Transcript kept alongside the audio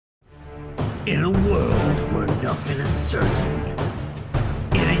In a world where nothing is certain,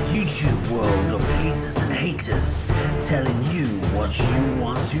 in a YouTube world of pleasers and haters telling you what you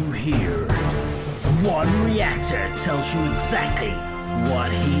want to hear, one reactor tells you exactly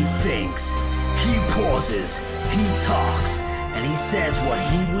what he thinks. He pauses, he talks, and he says what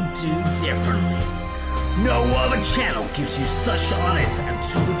he would do differently. No other channel gives you such honest and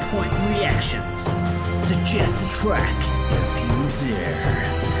to-the-point reactions. Suggest a track if you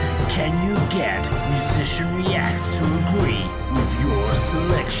dare. Can you get Musician Reacts to agree with your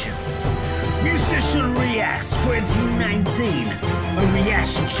selection? Musician Reacts 2019, a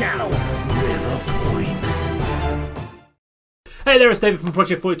reaction channel with a point. Hey there, it's David from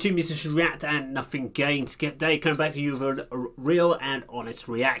Project 42, Musician React and Nothing Gained. Today, coming back to you with a real and honest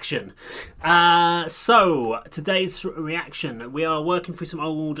reaction. So, today's reaction, we are working through some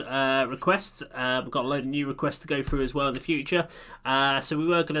old requests. We've got a load of new requests to go through as well in the future. So we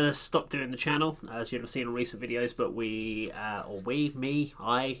were going to stop doing the channel, as you'll have seen in recent videos, but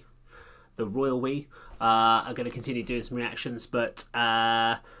the royal we, are going to continue doing some reactions, but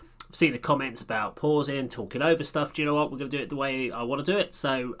I've seen the comments about pausing, talking over stuff. Do you know what? We're going to do it the way I want to do it.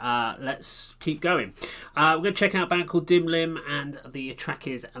 So let's keep going. We're going to check out a band called Dimlim, and the track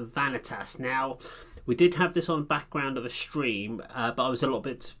is Vanitas. Now, we did have this on background of a stream, but I was a little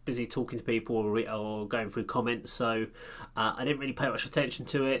bit busy talking to people or going through comments, so I didn't really pay much attention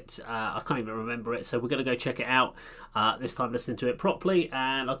to it. I can't even remember it, so we're going to go check it out. This time listening to it properly,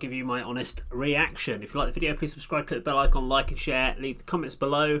 and I'll give you my honest reaction. If you like the video, please subscribe, click the bell icon, like and share, leave the comments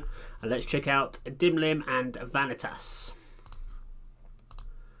below, and let's check out Dimlim and Vanitas.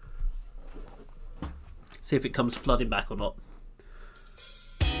 See if it comes flooding back or not.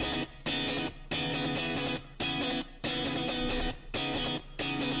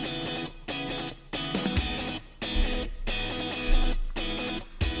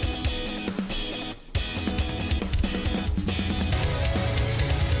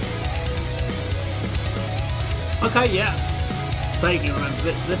 Okay, yeah, vaguely remember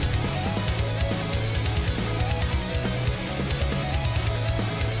bits of this.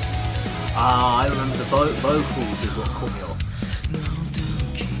 I remember the vocals is what caught me off.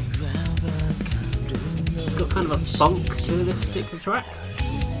 It's got kind of a funk to this particular track.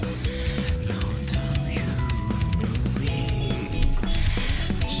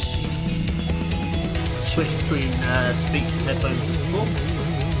 Switch between speakers and headphones as before.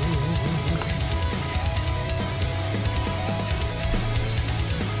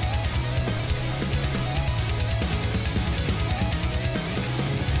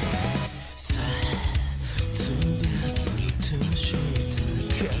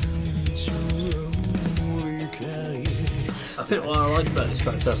 I think what I like about this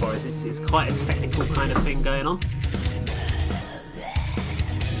track so far is it's quite a technical kind of thing going on.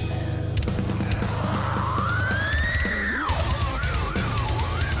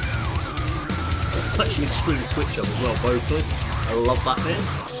 Such an extreme switch up as well, vocals. I love that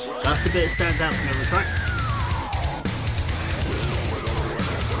bit. That's the bit that stands out from the track.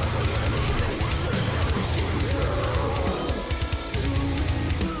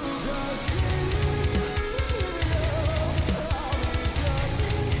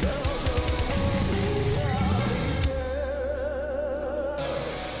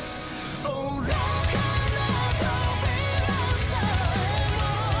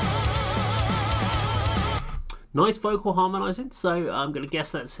 Nice vocal harmonising, so I'm going to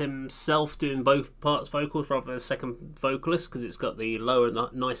guess that's himself doing both parts vocals rather than a second vocalist, because it's got the lower and the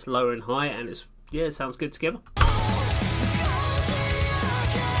nice lower and high, and it's, yeah, it sounds good together.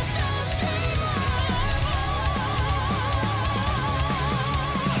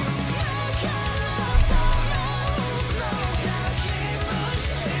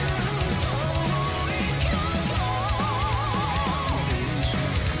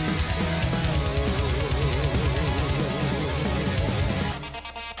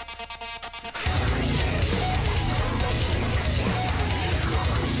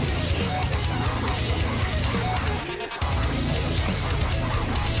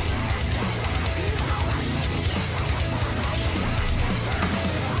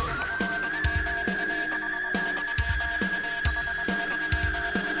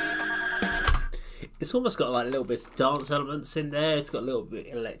 It's almost got like a little bit of dance elements in there. It's got a little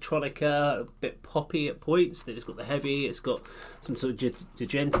bit electronica, a bit poppy at points. Then it's got the heavy. It's got some sort of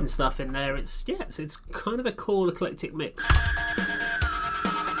djent stuff in there. It's kind of a cool eclectic mix.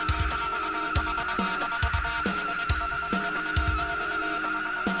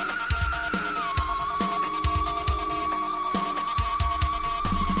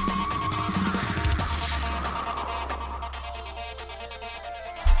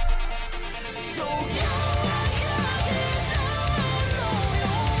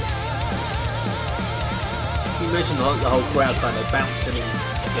 imagine the whole crowd kind of bouncing and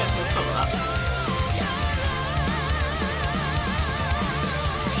yeah, we'll cover that.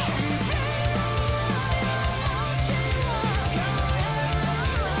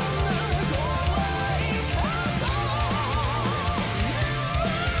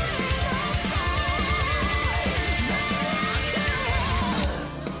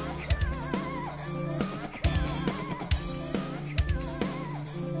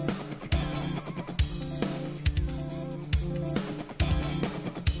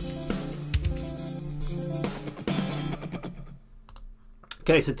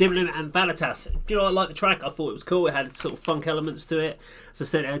 Okay, so Dimlim and Vanitas. Do you know, I like the track. I thought it was cool. It had sort of funk elements to it. As I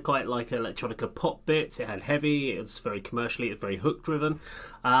said, it had quite like electronica pop bits. It had heavy. It was very commercially, it was very hook driven.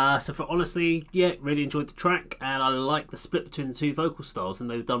 So for honestly, yeah, really enjoyed the track, and I like the split between the two vocal styles, and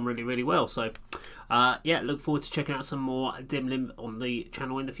they've done really, really well. So yeah, look forward to checking out some more Dimlim on the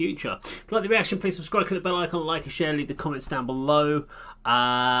channel in the future. If you like the reaction, please subscribe, click the bell icon, like and share, leave the comments down below.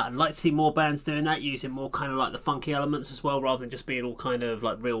 I'd like to see more bands doing that, using more kind of like the funky elements as well, rather than just being all kind of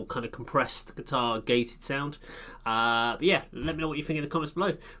like real kind of compressed guitar gated sound. But yeah, let me know what you think in the comments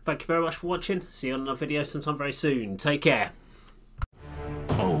below. Thank you very much for watching. See you on another video sometime very soon. Take care.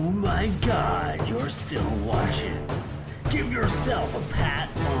 Oh my God, you're still watching. Give yourself a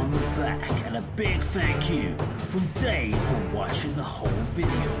pat on the back and a big thank you from Dave for watching the whole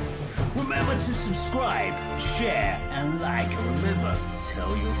video. Remember to subscribe, share, and like, and remember,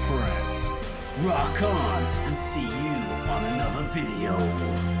 tell your friends. Rock on, and see you on another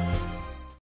video.